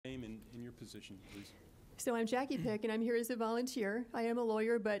position, please? So I'm Jackie Pick, and I'm here as a volunteer. I am a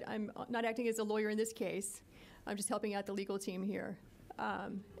lawyer, but I'm not acting as a lawyer in this case. I'm just helping out the legal team here.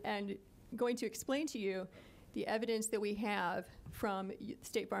 And going to explain to you the evidence that we have from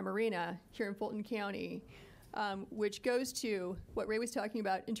State Farm Arena here in Fulton County, which goes to what Ray was talking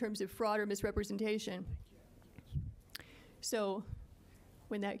about in terms of fraud or misrepresentation. So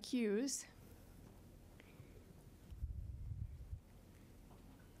when that cues,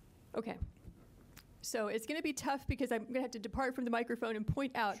 okay. So it's going to be tough because I'm going to have to depart from the microphone and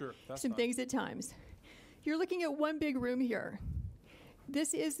point out some things at times. You're looking at one big room here.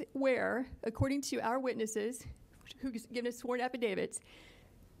 This is where, according to our witnesses, who've given us sworn affidavits,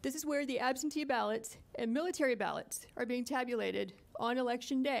 this is where the absentee ballots and military ballots are being tabulated on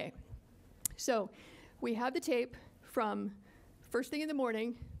election day. So we have the tape from first thing in the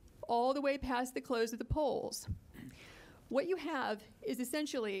morning all the way past the close of the polls. What you have is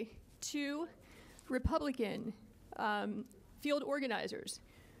essentially two Republican field organizers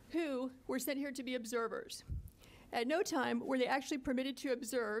who were sent here to be observers. At no time were they actually permitted to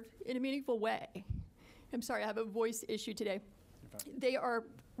observe in a meaningful way. I'm sorry, I have a voice issue today. They are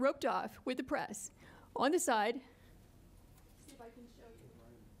roped off with the press on the side. See if I can show you.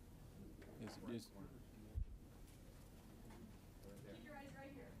 Keep your eyes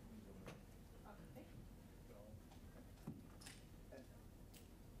right here. Okay.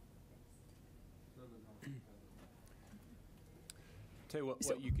 Tell you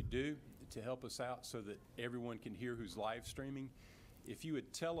what you could do to help us out so that everyone can hear who's live streaming. If you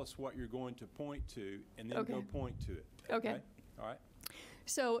would tell us what you're going to point to and then go point to it. Okay. All right.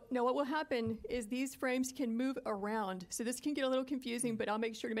 So now what will happen is these frames can move around. So this can get a little confusing, but I'll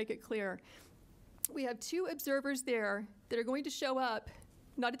make sure to make it clear. We have two observers there that are going to show up,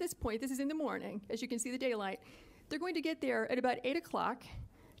 not at this point, this is in the morning, as you can see the daylight. They're going to get there at about 8 o'clock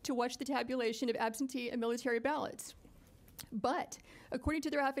to watch the tabulation of absentee and military ballots. But according to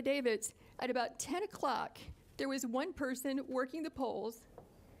their affidavits, at about 10 o'clock, there was one person working the polls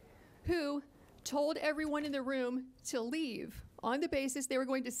who told everyone in the room to leave on the basis they were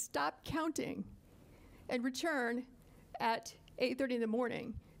going to stop counting and return at 8:30 in the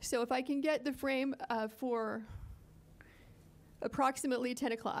morning. So if I can get the frame for approximately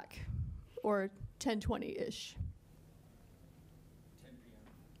 10 o'clock or 10:20-ish. 10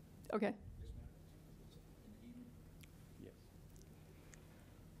 p.m. Okay. Yes.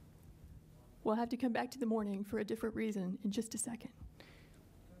 We'll have to come back to the morning for a different reason in just a second.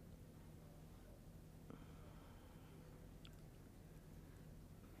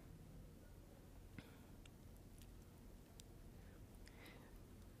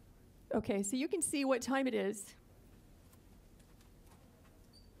 Okay, so you can see what time it is.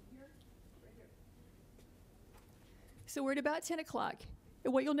 So we're at about 10 o'clock.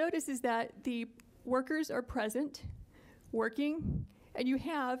 And what you'll notice is that the workers are present, working, and you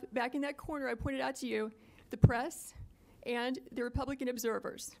have, back in that corner I pointed out to you, the press and the Republican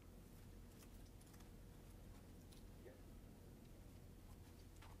observers.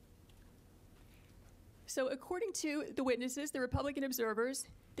 So according to the witnesses, the Republican observers,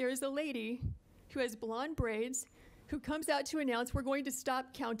 there is a lady who has blonde braids who comes out to announce we're going to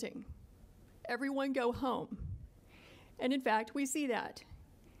stop counting. Everyone go home. And in fact, we see that.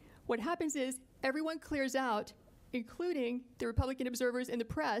 What happens is everyone clears out, including the Republican observers and the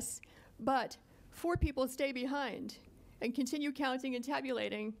press, but 4 people stay behind and continue counting and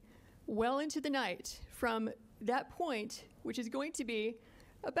tabulating well into the night from that point, which is going to be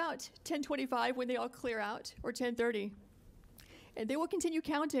about 10:25 when they all clear out, or 10:30. And they will continue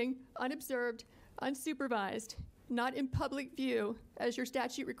counting unobserved, unsupervised, not in public view as your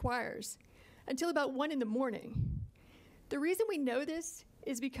statute requires, until about 1 in the morning. The reason we know this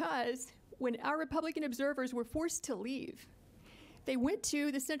is because when our Republican observers were forced to leave, they went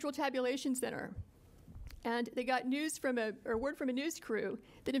to the Central Tabulation Center and they got word from a news crew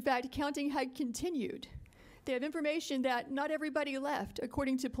that in fact counting had continued. They have information that not everybody left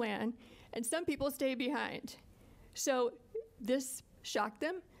according to plan, and some people stayed behind. So this shocked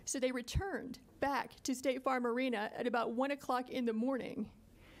them, so they returned back to State Farm Arena at about 1 o'clock in the morning,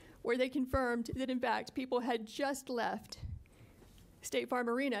 where they confirmed that in fact people had just left State Farm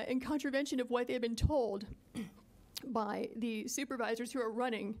Arena in contravention of what they had been told by the supervisors who are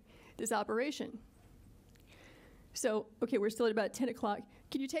running this operation. So, okay, we're still at about 10 o'clock.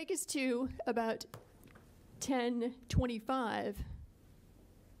 Can you take us to about 10:25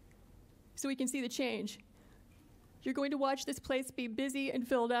 so we can see the change? You're going to watch this place be busy and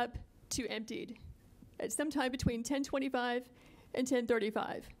filled up to emptied at some time between 10:25 and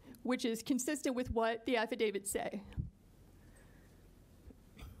 10:35, which is consistent with what the affidavits say.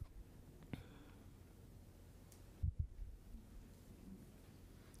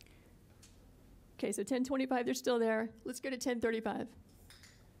 Okay, so 1025, they're still there. Let's go to 1035.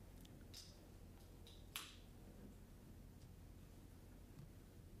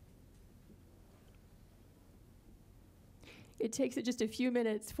 It takes it just a few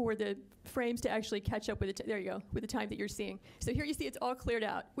minutes for the frames to actually catch up with there you go, with the time that you're seeing. So here you see it's all cleared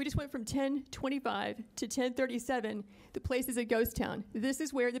out. We just went from 1025 to 1037. The place is a ghost town. This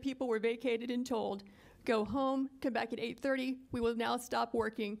is where the people were vacated and told, go home, come back at 8:30. We will now stop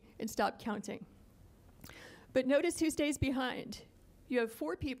working and stop counting. But notice who stays behind. You have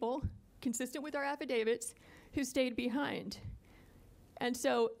 4 people, consistent with our affidavits, who stayed behind. And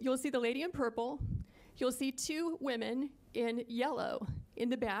so you'll see the lady in purple. You'll see 2 women in yellow in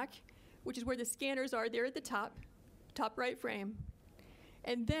the back, which is where the scanners are there at the top right frame.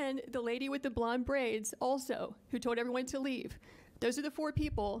 And then the lady with the blonde braids also, who told everyone to leave. Those are the 4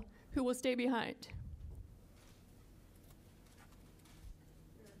 people who will stay behind.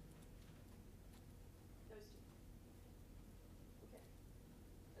 Those 2. Okay.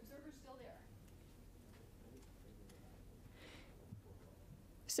 Observer's still there.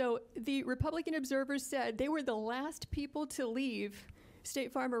 So the Republican observers said they were the last people to leave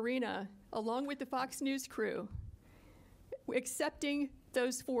State Farm Arena, along with the Fox News crew, accepting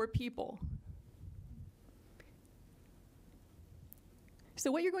those 4 people.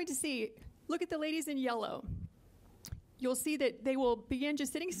 So what you're going to see, look at the ladies in yellow. You'll see that they will begin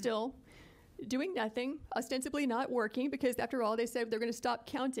just sitting still, doing nothing, ostensibly not working, because after all, they said they're going to stop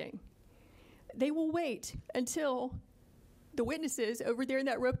counting. They will wait until the witnesses over there in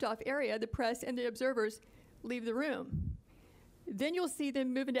that roped off area, the press and the observers, leave the room. Then you'll see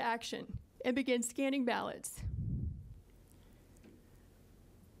them move into action and begin scanning ballots.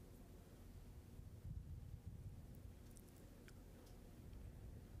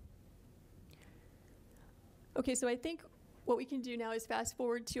 Okay, so I think what we can do now is fast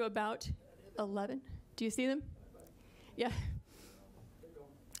forward to about 11. Do you see them? Yeah.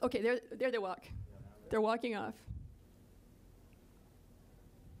 Okay, there they walk. They're walking off.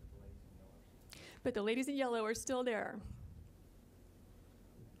 But the ladies in yellow are still there.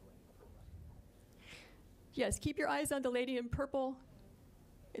 Yes, keep your eyes on the lady in purple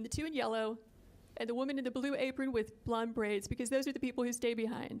and the 2 in yellow and the woman in the blue apron with blonde braids, because those are the people who stay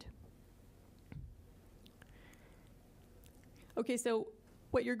behind. Okay, so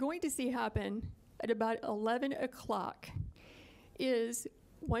what you're going to see happen at about 11 o'clock is,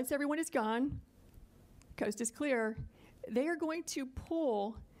 once everyone is gone, coast is clear, they are going to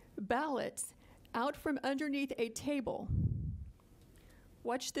pull ballots out from underneath a table.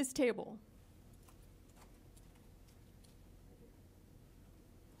 Watch this table.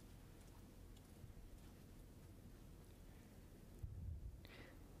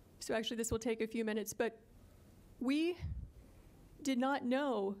 So actually this will take a few minutes, but we did not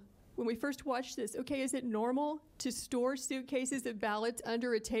know when we first watched this, okay, is it normal to store suitcases of ballots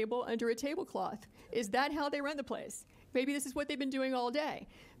under a table, under a tablecloth? Is that how they run the place? Maybe this is what they've been doing all day.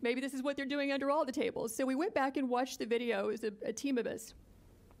 Maybe this is what they're doing under all the tables. So we went back and watched the video as a team of us.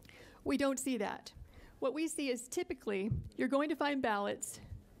 We don't see that. What we see is typically you're going to find ballots,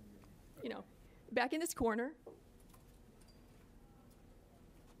 back in this corner,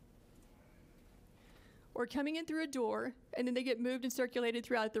 or coming in through a door, and then they get moved and circulated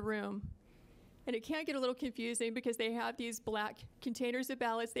throughout the room. And it can get a little confusing because they have these black containers of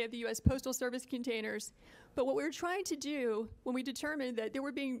ballots. They have the U.S. Postal Service containers. But what we were trying to do when we determined that there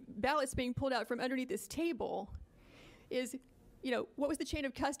were ballots being pulled out from underneath this table is, what was the chain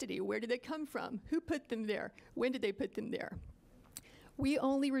of custody? Where did they come from? Who put them there? When did they put them there? We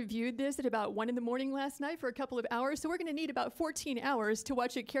only reviewed this at about 1 in the morning last night for a couple of hours, so we're going to need about 14 hours to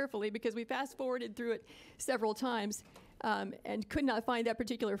watch it carefully because we fast-forwarded through it several times and could not find that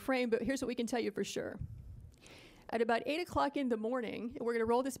particular frame, but here's what we can tell you for sure. At about 8 o'clock in the morning, and we're going to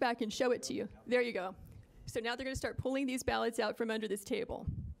roll this back and show it to you. There you go. So now they're going to start pulling these ballots out from under this table.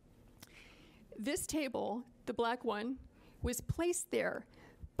 This table, the black one, was placed there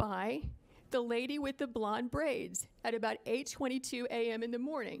by the lady with the blonde braids at about 8:22 a.m. in the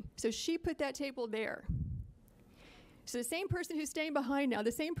morning. So she put that table there. So the same person who's staying behind now,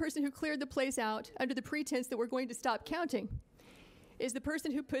 the same person who cleared the place out under the pretense that we're going to stop counting, is the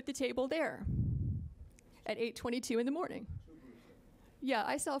person who put the table there at 8:22 in the morning. Yeah,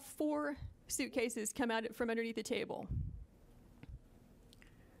 I saw 4 suitcases come out from underneath the table.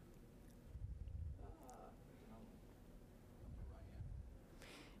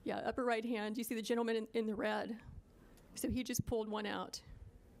 Yeah, upper right hand, you see the gentleman in the red. So he just pulled one out.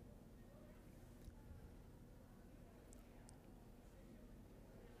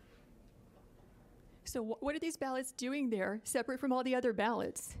 So what are these ballots doing there, separate from all the other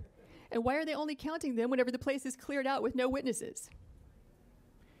ballots? And why are they only counting them whenever the place is cleared out with no witnesses?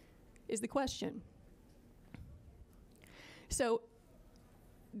 Is the question. So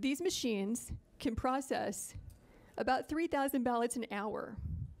these machines can process about 3,000 ballots an hour.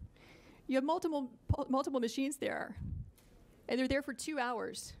 You have multiple machines there, and they're there for 2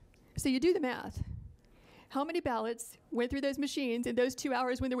 hours. So you do the math. How many ballots went through those machines in those 2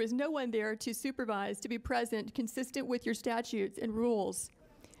 hours when there was no one there to supervise, to be present, consistent with your statutes and rules,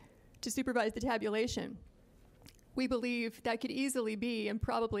 to supervise the tabulation? We believe that could easily be, and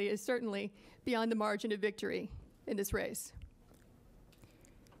probably is certainly, beyond the margin of victory in this race.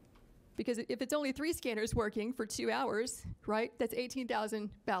 Because if it's only 3 scanners working for 2 hours, right, that's 18,000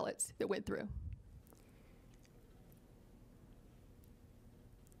 ballots that went through.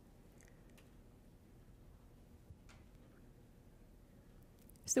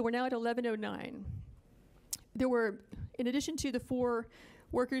 So we're now at 11:09. There were, in addition to the 4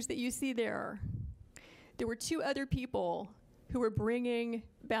 workers that you see there were 2 other people who were bringing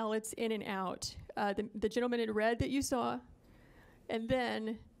ballots in and out. The gentleman in red that you saw, and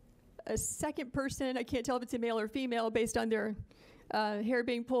then a second person. I can't tell if it's a male or female based on their hair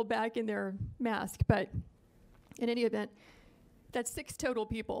being pulled back in their mask, but in any event, that's 6 total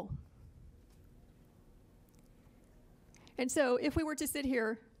people. And so if we were to sit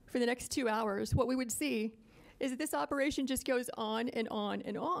here for the next 2 hours, what we would see is that this operation just goes on and on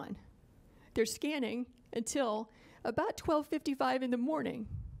and on. They're scanning until about 12:55 in the morning.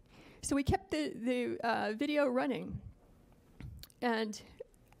 So we kept the video running. And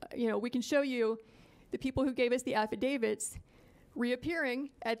we can show you the people who gave us the affidavits reappearing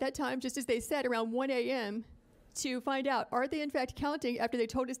at that time, just as they said, around 1 a.m. to find out, are they in fact counting after they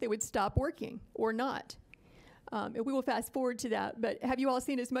told us they would stop working or not? And we will fast forward to that. But have you all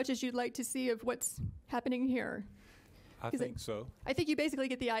seen as much as you'd like to see of what's happening here? I think so. I think you basically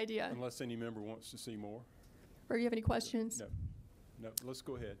get the idea. Unless any member wants to see more. Or you have any questions? No, let's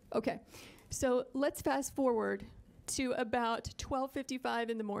go ahead. Okay. So let's fast forward to about 12:55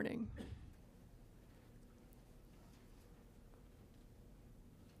 in the morning.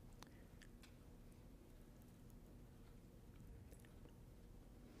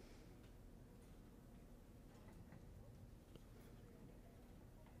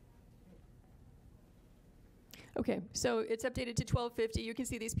 Okay, so it's updated to 12:50. You can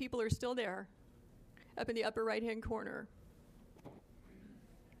see these people are still there, up in the upper right-hand corner.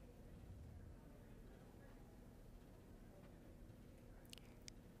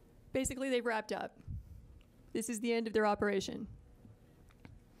 Basically, they've wrapped up. This is the end of their operation.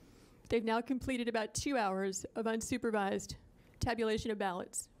 They've now completed about 2 hours of unsupervised tabulation of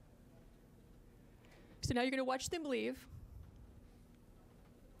ballots. So now you're going to watch them leave.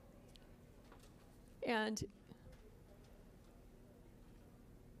 And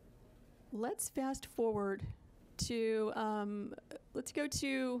let's fast forward to, let's go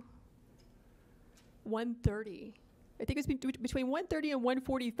to 1:30. I think it's between 1:30 and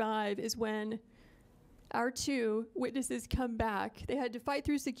 1:45 is when our 2 witnesses come back. They had to fight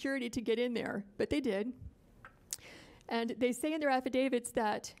through security to get in there, but they did. And they say in their affidavits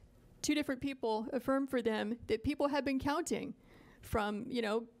that 2 different people affirmed for them that people had been counting from,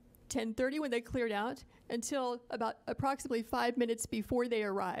 10:30 when they cleared out until about approximately 5 minutes before they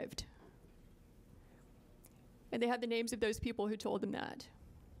arrived. And they have the names of those people who told them that.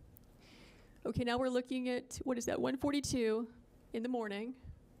 Okay, now we're looking at, 1:42 in the morning.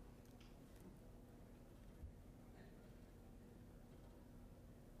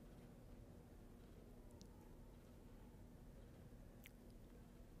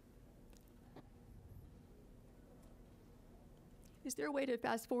 Is there a way to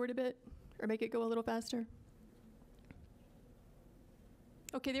fast forward a bit or make it go a little faster?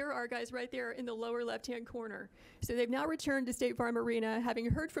 Okay, there are our guys right there in the lower left-hand corner. So they've now returned to State Farm Arena, having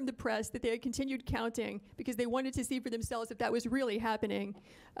heard from the press that they had continued counting because they wanted to see for themselves if that was really happening,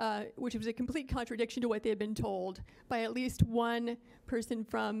 which was a complete contradiction to what they had been told by at least one person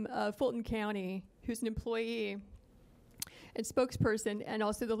from Fulton County who's an employee and spokesperson, and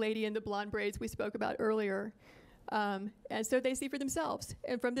also the lady in the blonde braids we spoke about earlier. And so they see for themselves.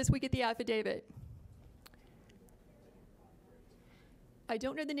 And from this, we get the affidavit. I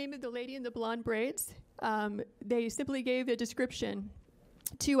don't know the name of the lady in the blonde braids. They simply gave a description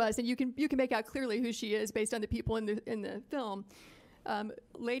to us, and you can make out clearly who she is based on the people in the film.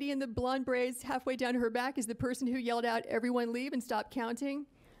 Lady in the blonde braids, halfway down her back, is the person who yelled out, "Everyone leave and stop counting."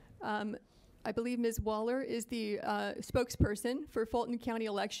 I believe Ms. Waller is the spokesperson for Fulton County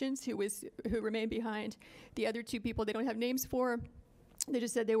elections, who remained behind. The other 2 people they don't have names for. They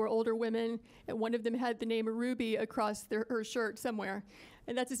just said they were older women, and one of them had the name Ruby across her shirt somewhere.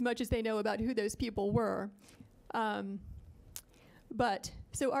 And that's as much as they know about who those people were.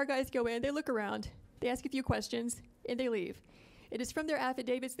 So our guys go in, they look around, they ask a few questions, and they leave. It is from their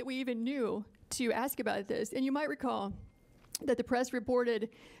affidavits that we even knew to ask about this. And you might recall that the press reported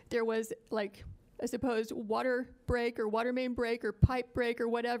there was like a supposed water break or water main break or pipe break or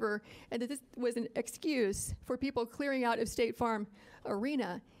whatever, and that this was an excuse for people clearing out of State Farm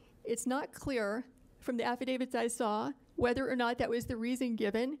Arena. It's not clear from the affidavits I saw whether or not that was the reason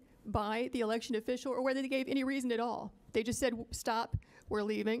given by the election official or whether they gave any reason at all. They just said, stop, we're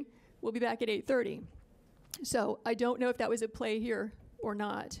leaving, we'll be back at 8:30. So I don't know if that was at play here or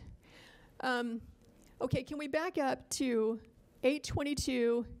not. Okay, can we back up to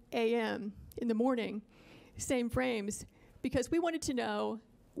 8:22 a.m. in the morning, same frames, because we wanted to know,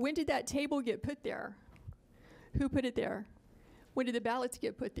 when did that table get put there? Who put it there? When did the ballots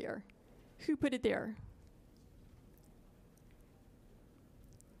get put there? Who put it there?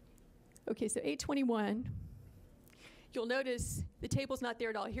 Okay, so 8:21. You'll notice the table's not there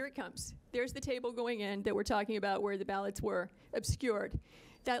at all. Here it comes. There's the table going in that we're talking about where the ballots were obscured.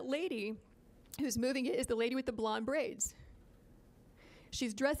 That lady who's moving it is the lady with the blonde braids.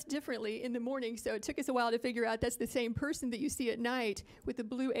 She's dressed differently in the morning, so it took us a while to figure out that's the same person that you see at night with the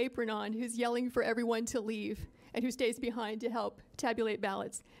blue apron on who's yelling for everyone to leave and who stays behind to help tabulate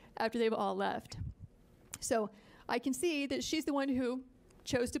ballots after they've all left. So I can see that she's the one who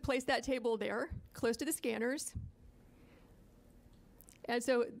chose to place that table there, close to the scanners. And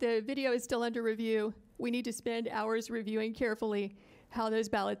so the video is still under review. We need to spend hours reviewing carefully how those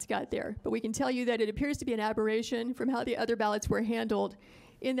ballots got there. But we can tell you that it appears to be an aberration from how the other ballots were handled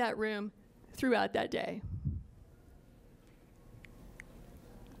in that room throughout that day.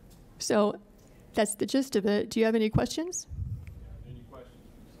 So that's the gist of it. Do you have any questions? Any questions,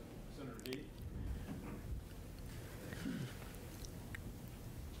 Senator Deedy?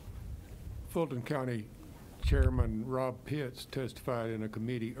 Fulton County Chairman Rob Pitts testified in a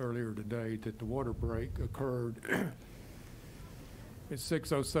committee earlier today that the water break occurred at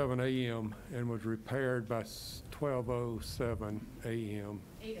 6:07 a.m. and was repaired by 12:07 a.m.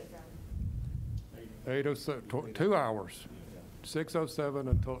 8:07, 2 hours, 6:07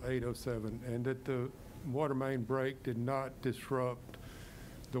 until 8:07, and that the water main break did not disrupt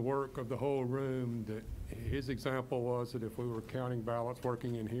the work of the whole room. That his example was that if we were counting ballots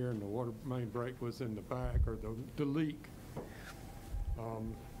working in here and the water main break was in the back, or the leak,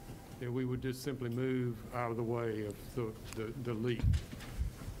 that we would just simply move out of the way of the leak.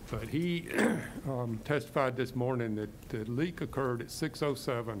 But he testified this morning that the leak occurred at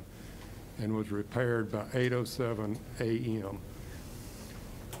 6:07 and was repaired by 8:07 a.m.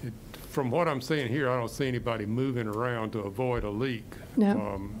 From what I'm seeing here, I don't see anybody moving around to avoid a leak.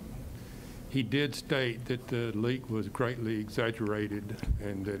 No. He did state that the leak was greatly exaggerated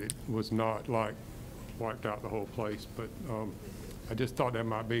and that it was not like wiped out the whole place, but I just thought that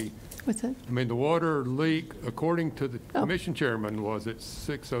might be. What's that? I mean, the water leak, according to the commission chairman, was at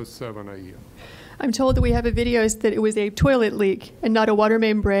 6:07 a.m. I'm told that we have a video that it was a toilet leak and not a water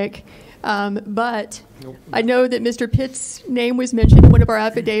main break. But Nope. I know that Mr. Pitt's name was mentioned in one of our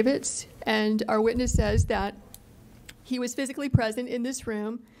affidavits, and our witness says that he was physically present in this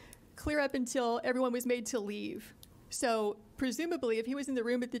room clear up until everyone was made to leave. So presumably, if he was in the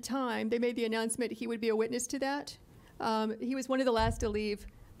room at the time, they made the announcement he would be a witness to that. He was one of the last to leave,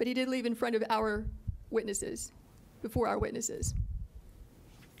 but he did leave in front of our witnesses, before our witnesses.